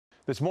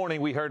This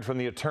morning, we heard from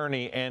the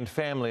attorney and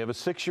family of a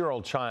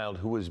 6-year-old child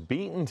who was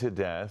beaten to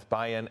death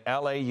by an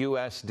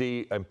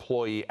LAUSD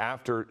employee,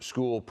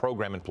 after-school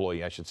program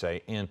employee, I should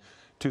say, in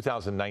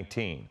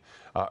 2019.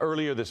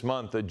 Earlier this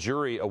month, a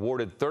jury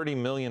awarded $30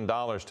 million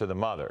to the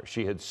mother.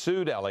 She had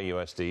sued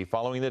LAUSD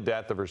following the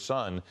death of her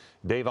son,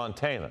 Davon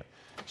Taylor.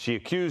 She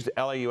accused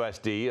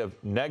LAUSD of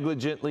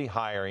negligently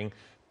hiring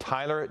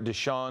Tyler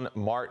Deshaun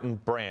Martin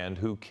Brand,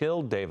 who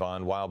killed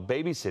Davon while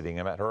babysitting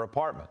him at her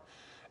apartment.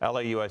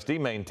 LAUSD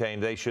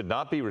maintained they should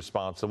not be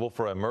responsible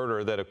for a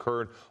murder that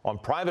occurred on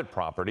private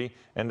property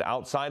and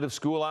outside of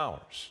school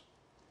hours.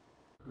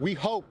 We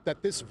hope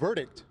that this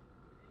verdict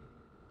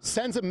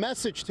sends a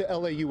message to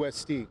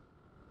LAUSD.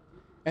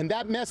 And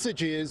that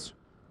message is,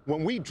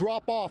 when we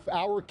drop off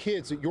our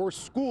kids at your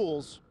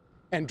schools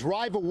and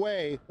drive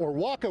away or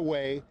walk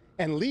away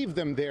and leave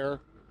them there,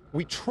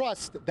 we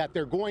trust that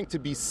they're going to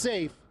be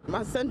safe.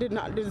 My son did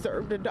not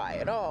deserve to die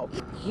at all.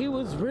 He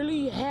was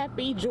really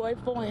happy,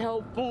 joyful,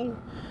 helpful,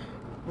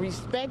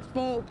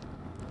 respectful,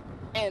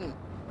 and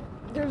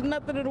there's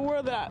nothing in the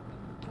world that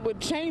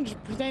would change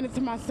pertaining to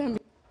my son.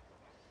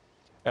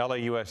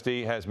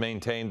 LAUSD has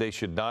maintained they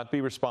should not be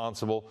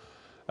responsible,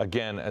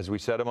 again, as we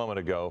said a moment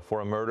ago,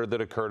 for a murder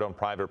that occurred on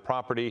private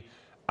property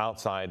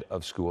outside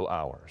of school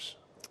hours.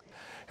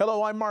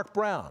 Hello, I'm Mark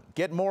Brown.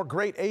 Get more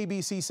great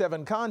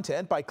ABC7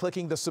 content by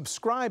clicking the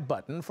subscribe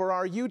button for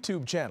our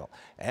YouTube channel,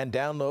 and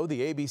download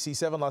the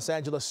ABC7 Los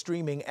Angeles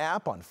streaming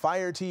app on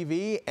Fire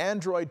TV,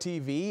 Android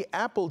TV,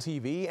 Apple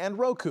TV, and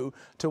Roku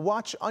to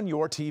watch on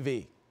your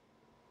TV.